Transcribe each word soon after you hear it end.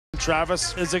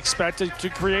Travis is expected to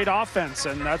create offense,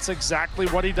 and that's exactly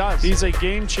what he does. He's a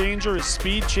game changer. His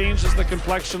speed changes the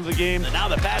complexion of the game. And now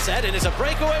the pass ahead, it is a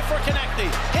breakaway for Konecny.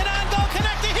 Hit on goal,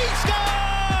 Konecny, he scores!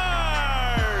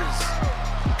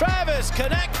 Travis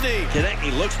Konecny.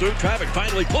 Konecny looks through traffic,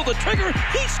 finally pulled the trigger,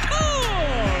 he scores!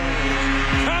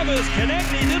 Travis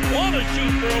Konecny didn't want to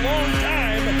shoot for a long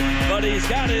time, but he's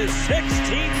got his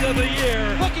 16th of the year.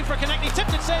 Looking for Konecny,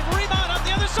 tipped and saved, rebound on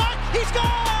the other side, he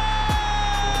scores!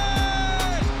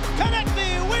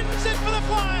 Konecny wins it for the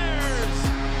Flyers.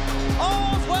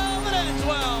 All's well that ends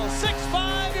well.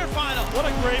 6-5 your final. What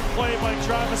a great play by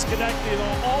Travis Konecny,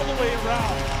 though, all the way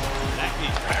around. Konecny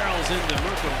barrels into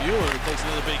Merkel Muir, who takes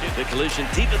another big hit. The collision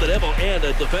deep in the devil, and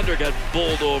a defender got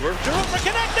bowled over. Giroux for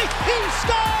Konecny, he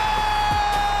scores!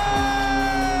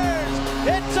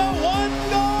 It's a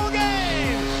one-goal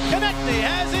game. Konecny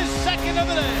has his second of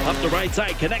the day. Up the right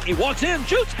side, Konecny walks in,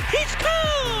 shoots, he scores!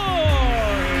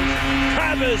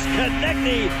 Travis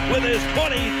Konecny with his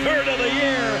 23rd of the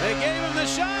year. They gave him the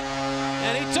shot,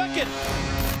 and he took it.